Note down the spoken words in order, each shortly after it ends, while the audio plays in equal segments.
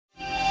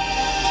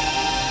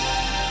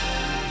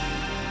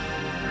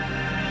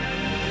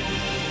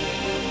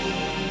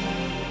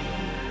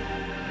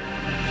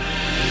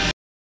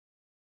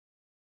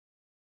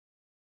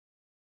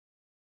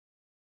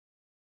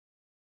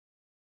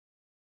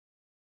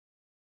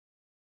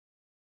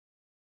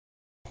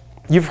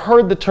you've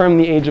heard the term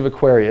the Age of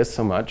Aquarius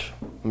so much,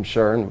 I'm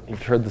sure, and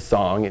you've heard the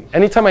song. And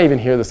anytime I even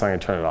hear the song, I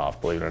turn it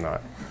off, believe it or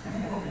not.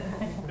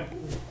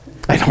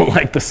 I don't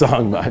like the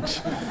song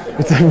much.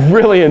 It's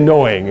really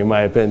annoying, in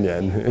my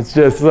opinion. It's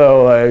just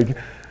so like,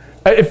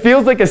 it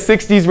feels like a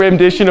 60s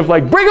rendition of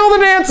like, bring all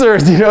the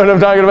dancers, you know what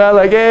I'm talking about?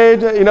 Like,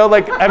 hey, you know,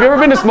 like, have you ever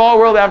been to Small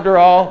World After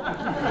All?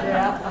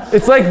 Yeah.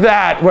 It's like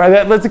that, where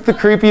that's like the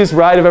creepiest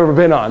ride I've ever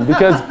been on.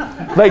 Because,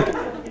 like,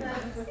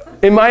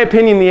 in my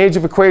opinion, the Age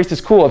of Aquarius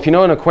is cool. If you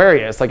know an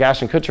Aquarius, like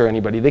Ashton Kutcher or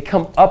anybody, they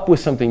come up with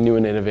something new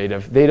and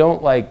innovative. They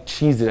don't like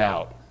cheese it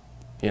out,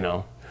 you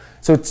know?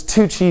 So it's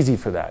too cheesy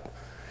for that.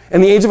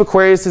 And the Age of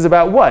Aquarius is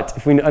about what?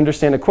 If we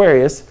understand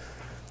Aquarius,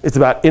 it's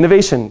about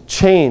innovation,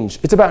 change.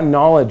 It's about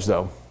knowledge,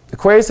 though.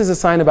 Aquarius is a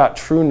sign about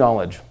true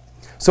knowledge.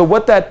 So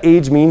what that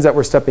age means that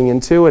we're stepping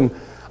into, and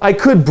I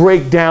could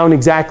break down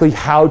exactly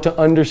how to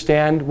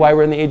understand why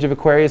we're in the Age of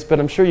Aquarius, but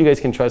I'm sure you guys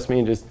can trust me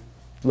and just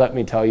let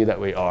me tell you that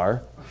we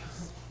are.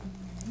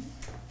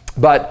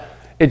 But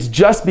it's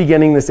just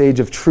beginning this age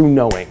of true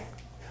knowing.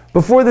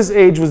 Before this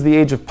age was the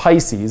age of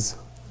Pisces.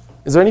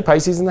 Is there any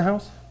Pisces in the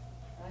house?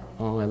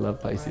 Oh, I love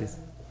Pisces.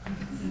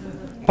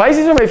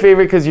 Pisces are my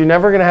favorite because you're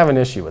never going to have an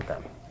issue with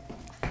them.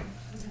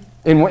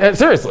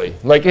 Seriously,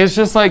 like it's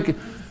just like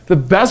the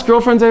best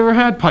girlfriends I ever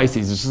had,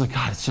 Pisces. It's just like,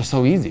 God, it's just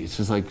so easy. It's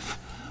just like,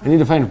 I need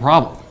to find a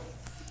problem.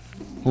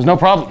 There's no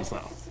problems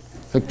now.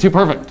 It's like too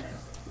perfect.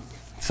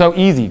 So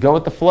easy, go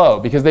with the flow,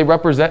 because they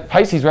represent,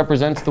 Pisces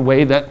represents the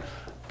way that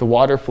the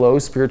water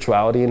flows,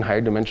 spirituality and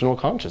higher dimensional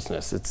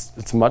consciousness.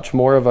 It's much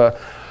more of a,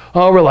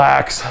 oh,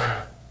 relax,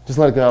 just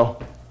let it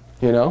go,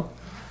 you know?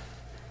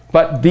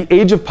 But the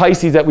age of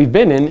Pisces that we've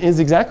been in is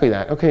exactly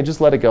that. Okay,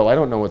 just let it go. I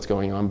don't know what's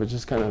going on, but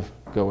just kind of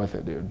go with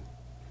it, dude.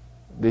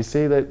 They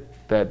say that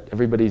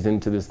everybody's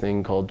into this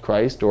thing called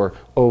Christ, or,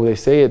 oh, they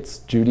say it's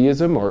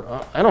Judaism, or,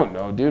 I don't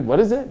know, dude.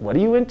 What is it? What are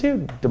you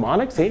into?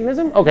 Demonic?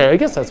 Satanism? Okay, I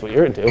guess that's what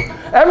you're into.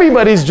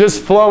 Everybody's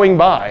just flowing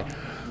by.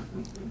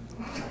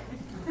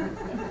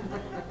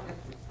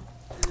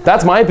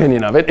 That's my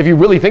opinion of it. If you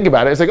really think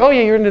about it, it's like, oh,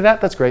 yeah, you're into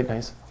that? That's great,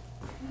 nice.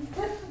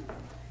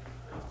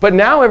 But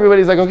now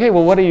everybody's like, okay,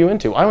 well, what are you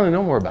into? I want to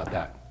know more about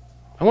that.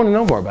 I want to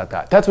know more about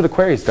that. That's what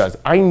Aquarius does.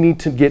 I need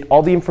to get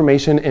all the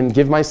information and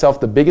give myself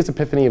the biggest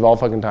epiphany of all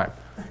fucking time.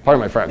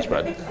 Pardon my French,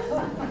 but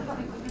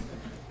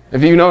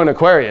if you know an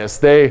Aquarius,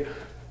 they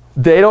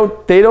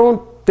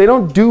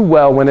don't do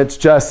well when it's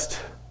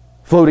just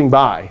floating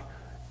by.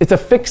 It's a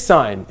fixed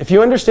sign. If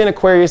you understand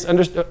Aquarius,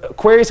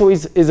 Aquarius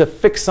always is a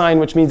fixed sign,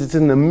 which means it's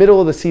in the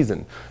middle of the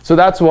season. So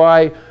that's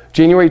why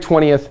January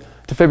 20th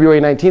to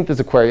February 19th is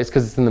Aquarius,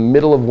 because it's in the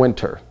middle of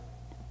winter.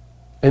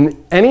 And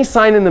any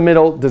sign in the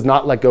middle does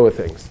not let go of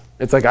things.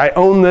 It's like, I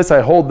own this,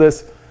 I hold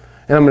this,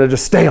 and I'm going to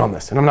just stay on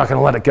this, and I'm not going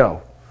to let it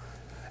go.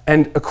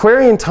 And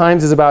Aquarian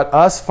times is about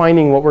us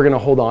finding what we're going to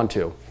hold on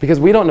to, because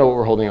we don't know what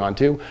we're holding on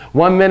to.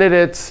 One minute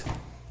it's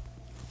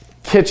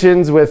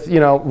kitchens with, you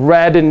know,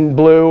 red and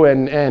blue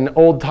and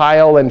old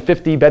tile and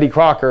 50 Betty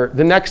Crocker.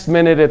 The next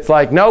minute it's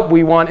like, nope,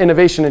 we want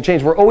innovation and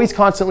change. We're always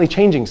constantly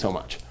changing so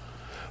much.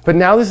 But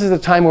now this is a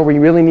time where we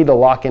really need to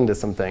lock into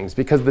some things,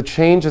 because the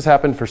change has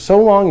happened for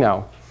so long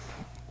now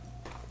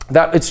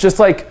that it's just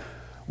like,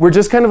 we're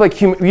just kind of like,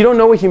 we don't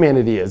know what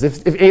humanity is.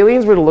 If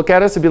aliens were to look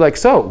at us and be like,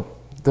 so,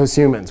 those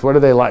humans, what are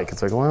they like?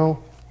 It's like,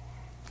 well,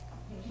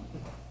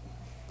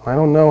 I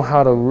don't know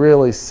how to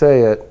really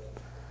say it,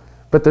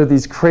 but they're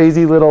these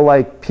crazy little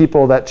like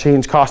people that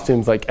change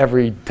costumes like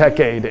every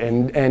decade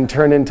and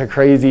turn into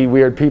crazy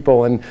weird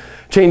people and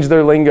change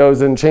their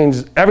lingos and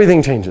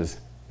everything changes.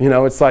 You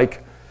know, it's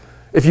like,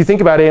 if you think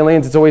about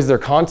aliens, it's always their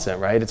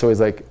constant, right? It's always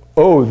like,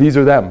 oh, these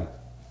are them.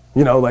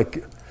 You know,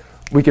 like,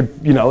 we could,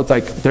 you know, it's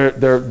like,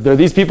 they're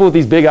these people with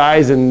these big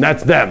eyes and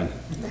that's them.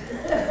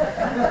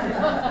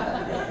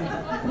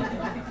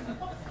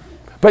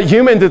 But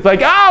humans, it's like,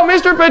 oh,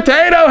 Mr.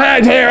 Potato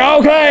Head's here,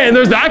 okay, and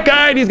there's that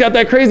guy and he's got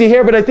that crazy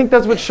hair. But I think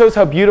that's what shows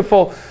how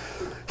beautiful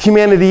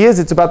humanity is.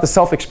 It's about the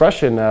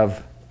self-expression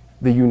of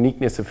the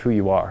uniqueness of who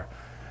you are.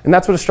 And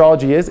that's what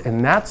astrology is,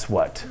 and that's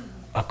what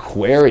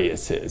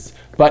Aquarius is.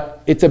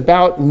 But it's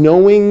about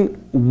knowing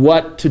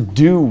what to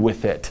do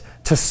with it,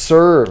 to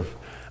serve.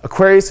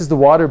 Aquarius is the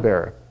water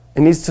bearer.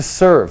 It needs to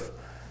serve.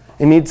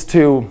 It needs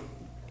to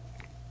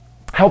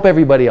help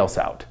everybody else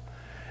out.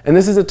 And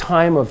this is a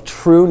time of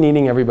true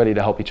needing everybody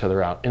to help each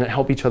other out and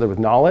help each other with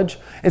knowledge,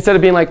 instead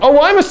of being like, oh,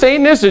 well, I'm a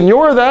Satanist and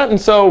you're that,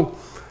 and so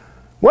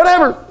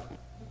whatever.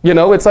 You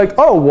know, it's like,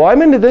 oh, well,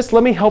 I'm into this.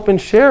 Let me help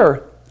and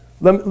share.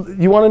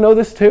 You want to know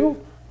this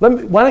too?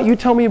 Why don't you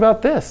tell me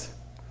about this?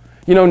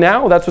 You know,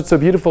 now that's what's so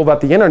beautiful about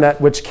the internet,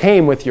 which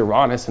came with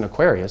Uranus and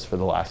Aquarius for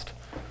the last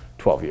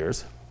 12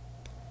 years,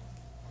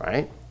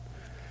 right?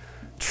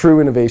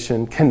 True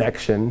innovation,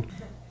 connection.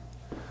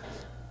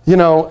 You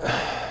know,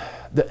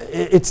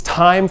 it's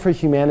time for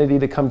humanity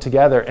to come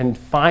together and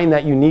find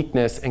that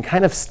uniqueness and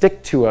kind of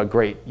stick to a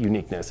great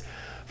uniqueness.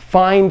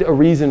 Find a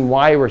reason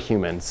why we're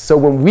humans. So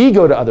when we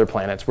go to other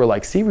planets, we're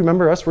like, see,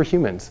 remember us, we're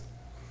humans.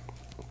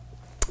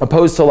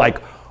 Opposed to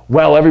like,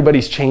 well,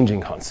 everybody's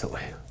changing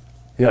constantly.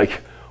 You're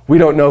like, we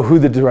don't know who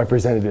the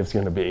representative's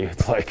going to be.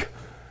 It's like,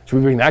 Should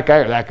we bring that guy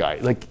or that guy?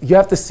 Like, you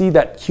have to see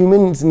that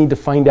humans need to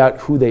find out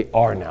who they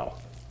are now.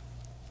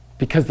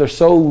 Because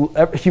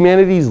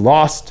humanity's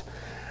lost.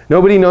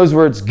 Nobody knows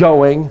where it's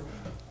going.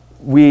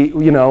 We're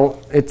going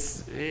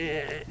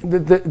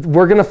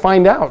to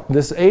find out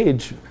this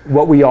age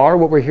what we are,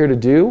 what we're here to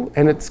do,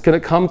 and it's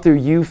going to come through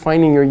you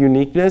finding your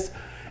uniqueness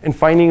and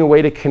finding a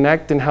way to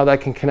connect and how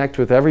that can connect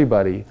with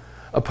everybody,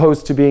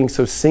 opposed to being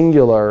so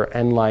singular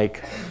and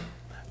like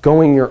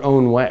going your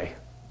own way.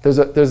 There's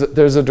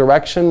a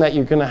direction that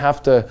you're going to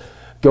have to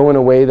go in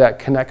a way that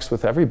connects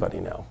with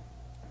everybody now,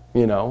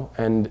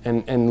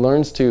 and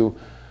learns to,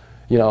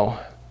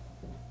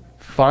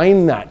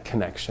 find that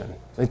connection.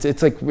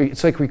 It's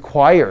like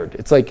required.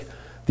 It's like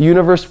the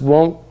universe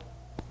won't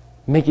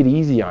make it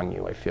easy on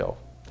you, I feel,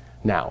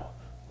 now.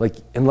 Like,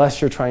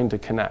 unless you're trying to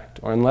connect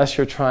or unless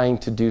you're trying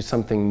to do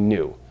something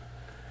new.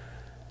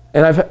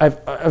 And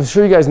I'm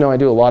sure you guys know I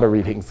do a lot of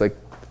readings. Like,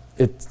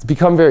 it's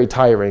become very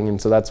tiring,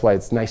 and so that's why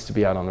it's nice to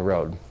be out on the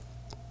road.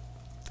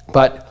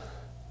 But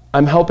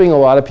I'm helping a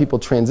lot of people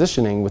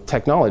transitioning with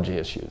technology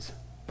issues.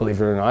 Believe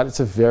it or not,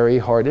 it's a very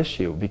hard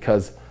issue,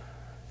 because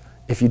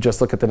if you just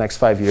look at the next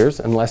 5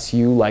 years, unless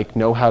you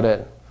know how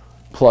to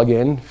plug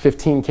in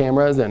 15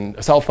 cameras and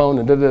a cell phone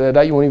and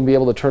you won't even be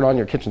able to turn on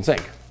your kitchen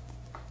sink.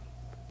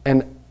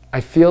 And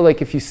I feel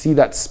like if you see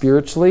that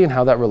spiritually and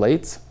how that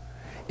relates,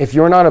 if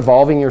you're not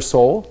evolving your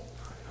soul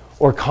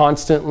or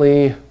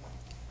constantly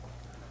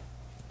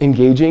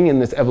engaging in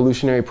this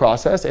evolutionary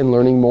process and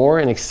learning more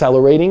and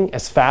accelerating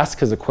as fast,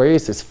 because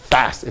Aquarius is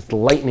fast, it's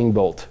lightning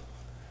bolt,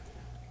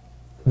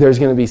 there's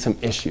going to be some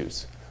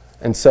issues.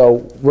 And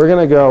so we're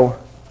going to go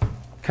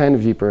kind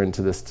of deeper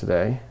into this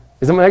today.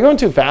 Am I going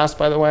too fast,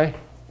 by the way?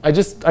 I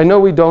know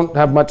we don't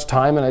have much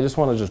time, and I just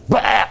want to just,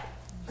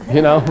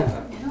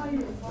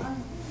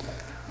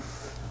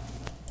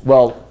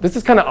 Well, this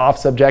is kind of off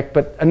subject,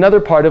 but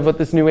another part of what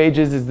this new age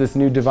is this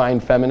new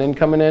divine feminine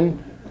coming in,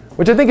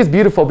 which I think is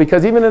beautiful,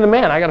 because even in a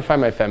man, I got to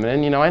find my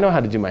feminine. I know how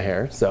to do my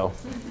hair, so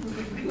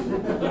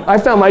I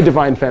found my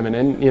divine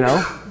feminine,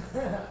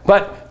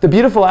 But the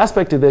beautiful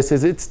aspect of this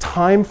is it's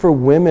time for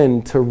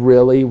women to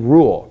really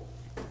rule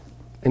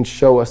and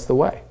show us the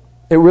way.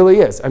 It really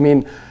is. I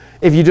mean,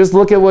 if you just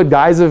look at what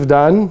guys have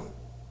done,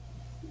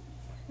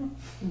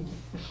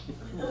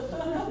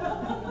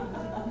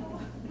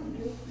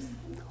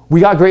 we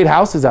got great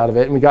houses out of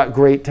it, and we got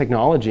great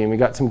technology, and we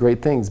got some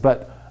great things.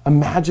 But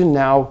imagine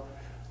now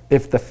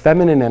if the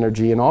feminine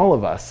energy in all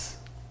of us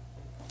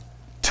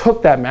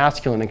took that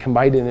masculine and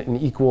combined it in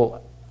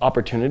equal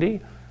opportunity,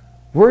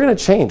 we're going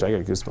to change. I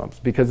got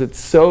goosebumps, because it's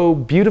so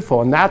beautiful,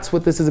 and that's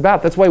what this is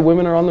about. That's why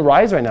women are on the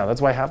rise right now.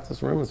 That's why half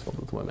this room is filled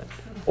with women.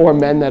 Or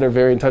men that are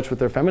very in touch with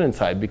their feminine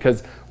side,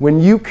 because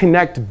when you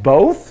connect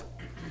both,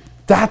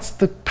 that's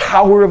the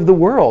power of the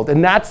world.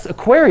 And that's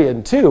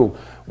Aquarian too,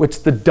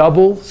 which the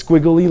double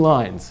squiggly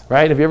lines,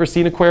 right? Have you ever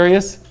seen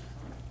Aquarius?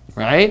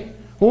 Right?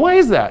 Well, why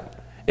is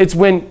that? It's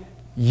when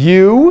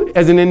you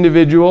as an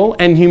individual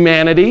and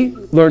humanity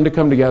learn to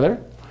come together.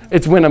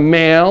 It's when a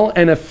male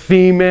and a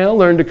female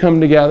learn to come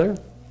together.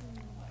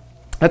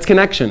 That's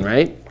connection,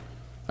 right?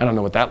 I don't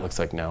know what that looks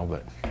like now,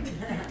 but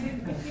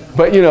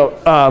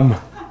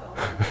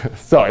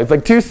sorry, it's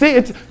like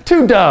it's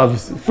two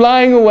doves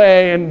flying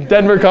away in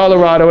Denver,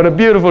 Colorado on a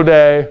beautiful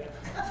day.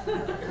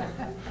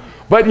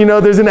 But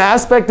there's an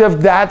aspect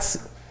of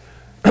that's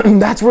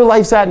where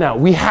life's at now.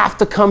 We have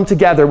to come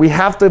together. We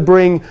have to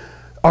bring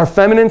our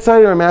feminine side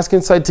and our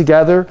masculine side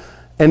together.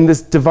 And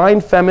this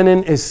divine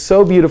feminine is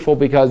so beautiful,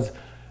 because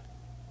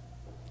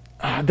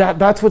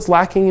that's what's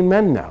lacking in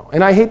men now.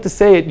 And I hate to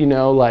say it, and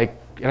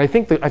I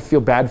think that I feel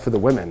bad for the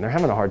women. They're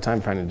having a hard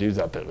time finding dudes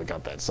out there that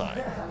got that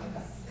side.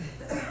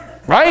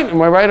 Right?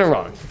 Am I right or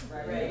wrong?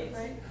 Right.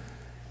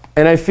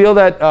 And I feel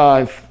that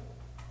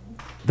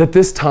that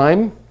this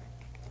time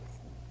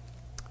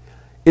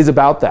is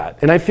about that.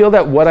 And I feel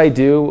that what I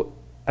do,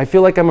 I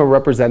feel like I'm a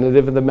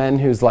representative of the men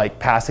who's like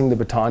passing the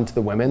baton to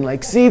the women.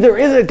 Like, see, there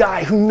is a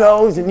guy who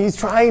knows, and he's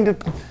trying to,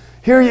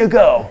 here you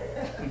go.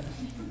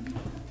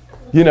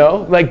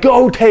 Like,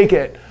 go take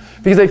it.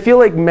 Because I feel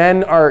like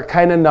men are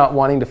kind of not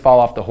wanting to fall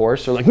off the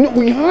horse. They're like, no,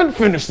 we haven't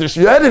finished this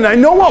yet, and I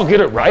know I'll get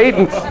it right.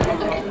 And,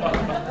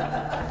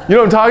 you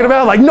know what I'm talking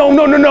about? Like,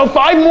 no,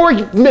 5 more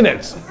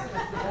minutes.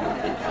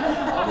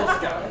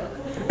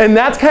 And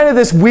that's kind of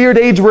this weird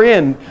age we're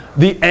in.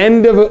 The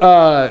end of,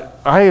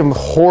 I am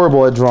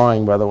horrible at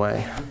drawing, by the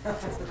way.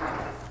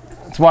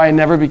 That's why I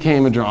never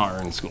became a drawer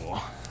in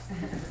school.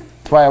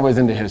 That's why I was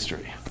into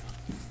history.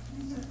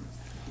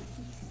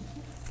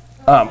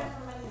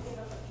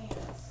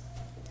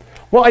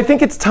 Well, I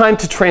think it's time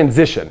to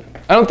transition.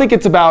 I don't think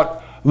it's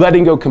about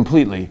letting go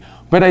completely.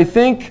 But I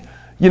think,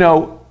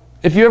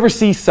 if you ever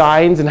see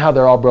signs and how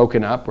they're all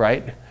broken up,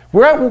 right?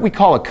 We're at what we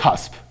call a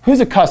cusp. Who's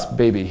a cusp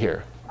baby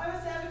here? I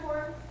was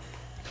born.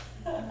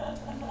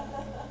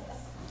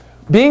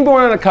 Being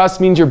born on a cusp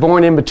means you're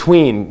born in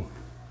between.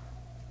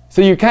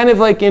 So you're kind of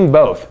like in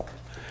both.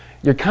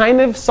 You're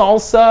kind of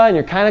salsa and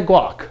you're kind of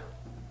guac.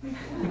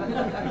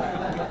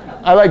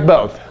 I like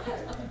both.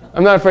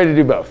 I'm not afraid to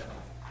do both.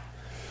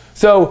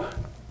 So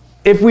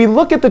if we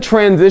look at the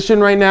transition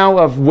right now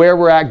of where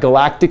we're at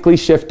galactically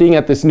shifting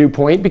at this new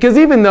point, because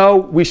even though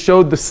we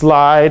showed the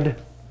slide,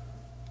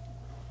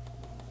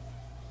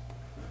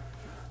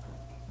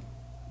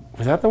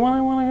 is that the one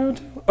I want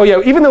to go to? Oh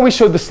yeah, even though we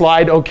showed the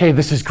slide, okay,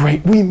 this is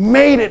great. We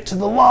made it to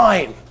the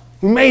line.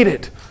 We made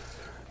it.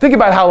 Think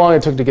about how long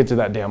it took to get to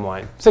that damn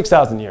line.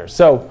 6,000 years.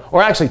 So,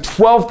 or actually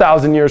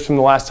 12,000 years from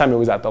the last time it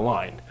was at the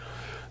line.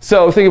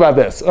 So think about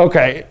this.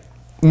 Okay,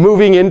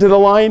 moving into the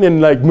line and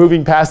like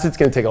moving past it's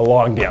going to take a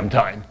long damn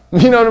time.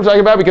 You know what I'm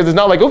talking about? Because it's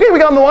not like, okay, we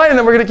got on the line and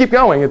then we're going to keep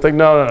going. It's like,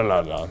 no.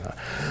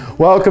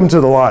 Welcome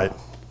to the line.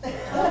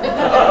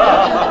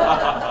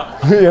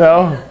 You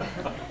know?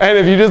 And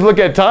if you just look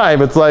at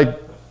time, it's like,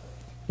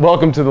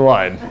 welcome to the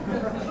line.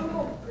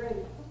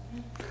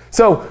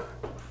 So,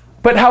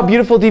 but how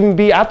beautiful to even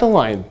be at the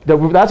line.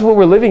 That's what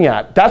we're living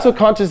at. That's what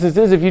consciousness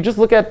is. If you just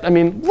look at, I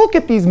mean, look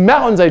at these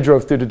mountains I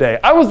drove through today.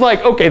 I was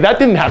like, okay, that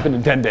didn't happen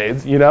in 10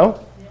 days, you know?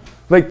 Yeah.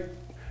 Like,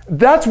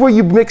 that's where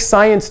you mix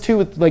science too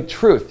with like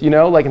truth, you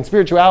know, like in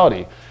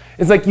spirituality.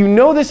 It's like, you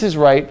know this is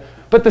right,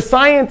 but the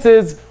science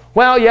is,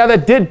 well, yeah,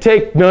 that did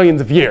take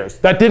millions of years.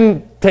 That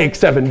didn't take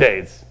 7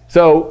 days.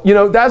 So, you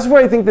know, that's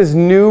where I think this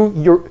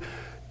new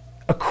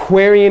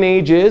Aquarian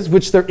age is,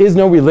 which there is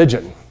no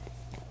religion.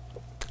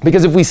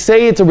 Because if we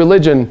say it's a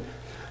religion,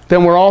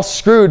 then we're all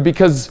screwed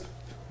because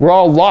we're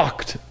all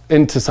locked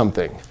into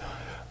something.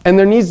 And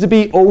there needs to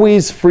be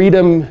always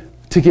freedom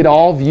to get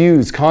all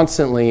views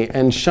constantly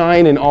and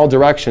shine in all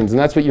directions. And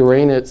that's what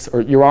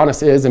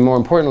Uranus is, and more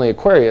importantly,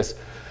 Aquarius,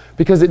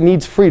 because it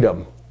needs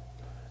freedom.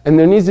 And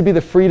there needs to be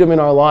the freedom in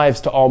our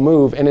lives to all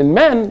move. And in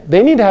men,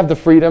 they need to have the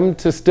freedom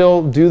to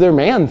still do their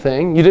man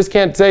thing. You just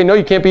can't say, no,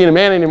 you can't be a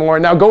man anymore.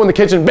 Now go in the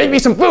kitchen, make me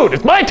some food.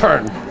 It's my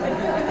turn.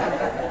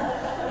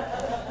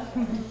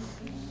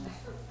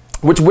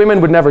 Which women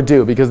would never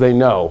do because they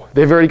know.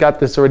 They've already got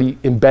this already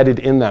embedded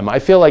in them. I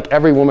feel like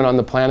every woman on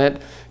the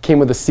planet came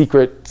with a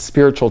secret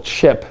spiritual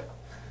chip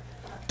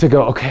to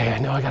go, okay, I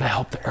know I gotta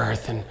help the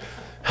earth and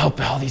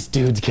help all these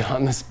dudes get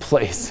on this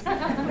place.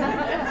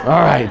 All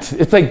right,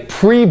 it's like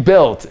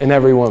pre-built in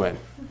every woman.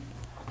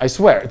 I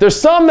swear. There's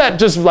some that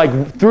just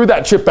like threw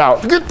that chip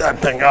out. Get that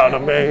thing out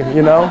of me,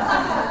 you know?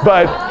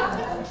 But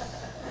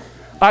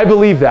I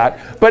believe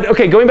that. But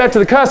okay, going back to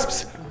the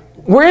cusps,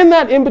 we're in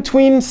that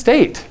in-between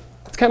state.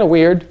 It's kind of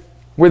weird.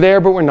 We're there,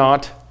 but we're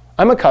not.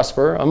 I'm a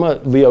cusper. I'm a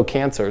Leo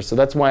Cancer, so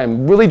that's why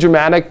I'm really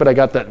dramatic, but I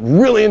got that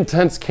really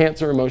intense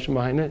Cancer emotion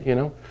behind it, you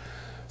know?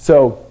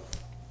 So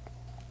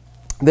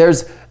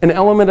there's an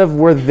element of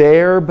we're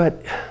there,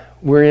 but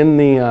we're in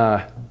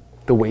the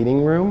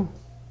waiting room.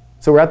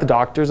 So we're at the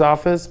doctor's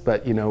office,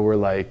 but, you know, we're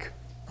like,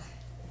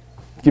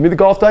 give me the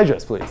Golf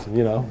Digest, please,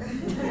 you know?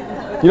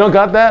 You don't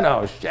got that?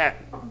 Oh, shit.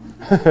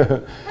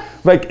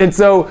 Like, and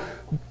so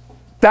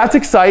that's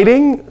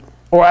exciting.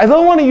 Or I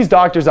don't want to use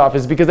doctor's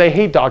office because I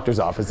hate doctor's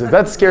offices.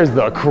 That scares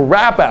the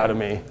crap out of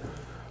me.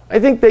 I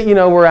think that, you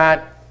know, we're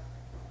at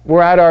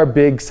our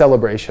big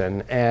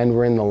celebration and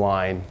we're in the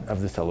line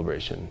of the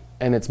celebration.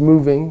 And it's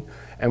moving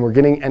and we're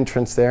getting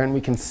entrance there and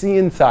we can see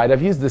inside.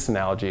 I've used this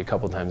analogy a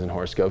couple times in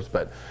horoscopes,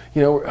 but,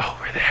 you know,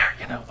 we're there,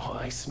 you know, oh,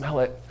 I smell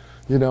it.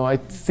 You know, I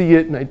see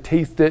it and I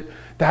taste it.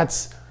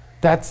 That's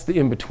the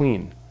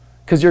in-between.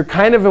 Because you're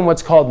kind of in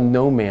what's called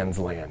no man's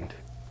land.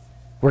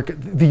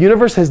 The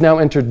universe has now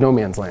entered no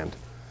man's land,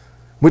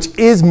 which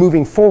is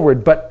moving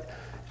forward, but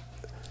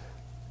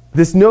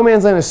this no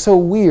man's land is so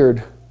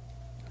weird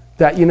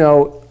that, you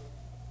know,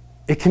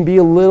 it can be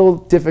a little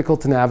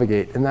difficult to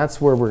navigate, and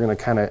that's where we're going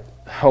to kind of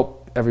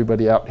help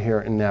everybody out here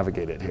and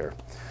navigate it here.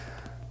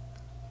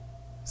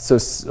 So,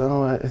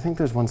 I think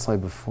there's one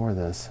slide before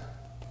this.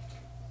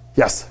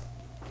 Yes.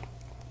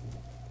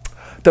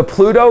 The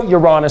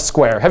Pluto-Uranus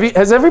square.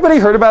 Has everybody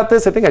heard about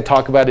this? I think I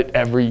talk about it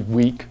every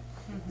week.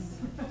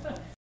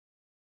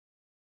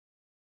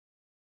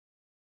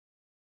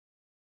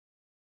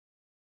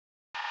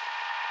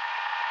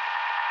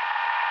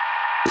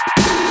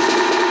 You